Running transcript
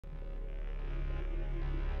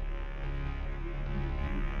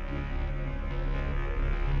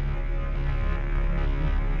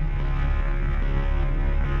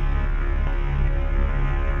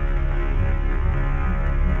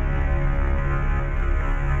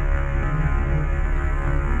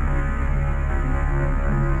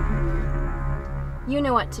You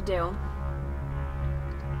know what to do.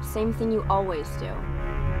 Same thing you always do.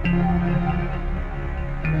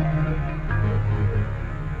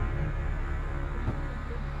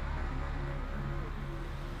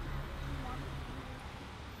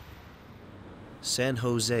 San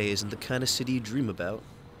Jose isn't the kind of city you dream about,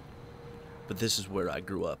 but this is where I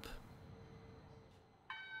grew up.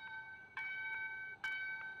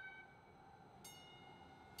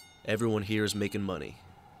 Everyone here is making money,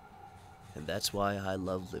 and that's why I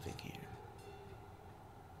love living here.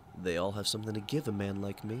 They all have something to give a man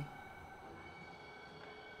like me.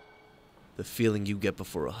 The feeling you get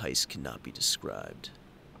before a heist cannot be described.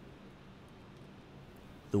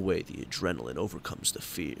 The way the adrenaline overcomes the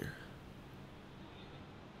fear.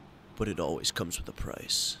 But it always comes with a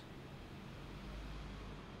price.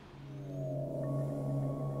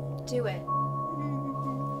 Do it.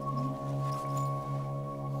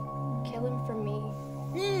 Kill him for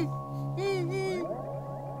me.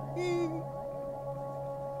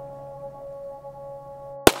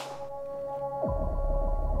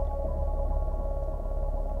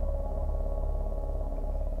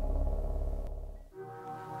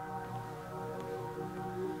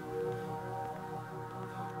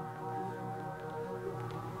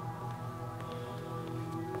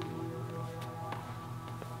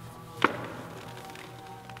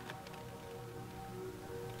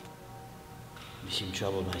 You seem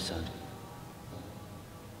troubled, my son.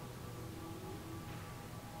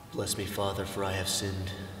 Bless me, Father, for I have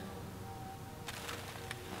sinned.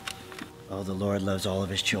 Oh, the Lord loves all of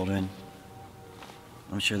his children.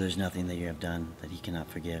 I'm sure there's nothing that you have done that he cannot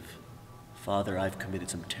forgive. Father, I've committed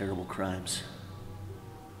some terrible crimes.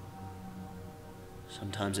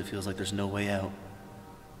 Sometimes it feels like there's no way out.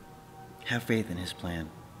 Have faith in his plan,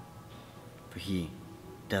 for he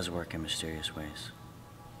does work in mysterious ways.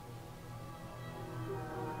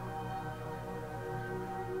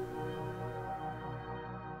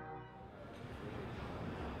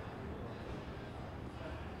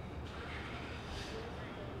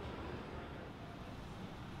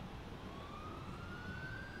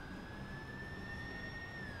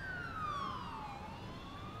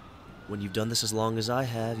 When you've done this as long as I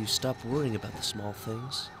have, you stop worrying about the small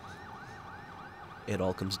things. It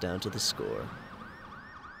all comes down to the score.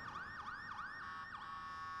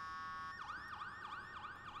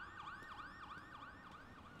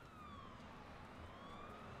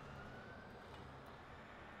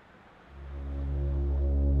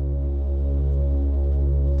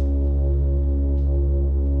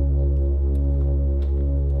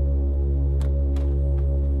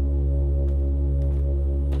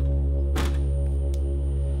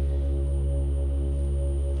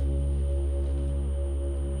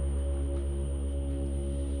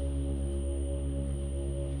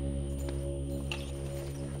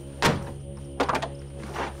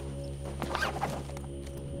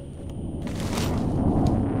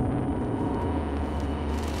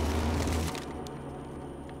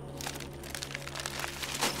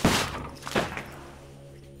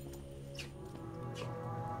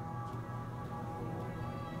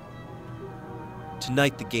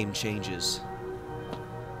 Tonight the game changes.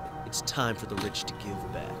 It's time for the rich to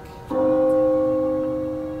give back.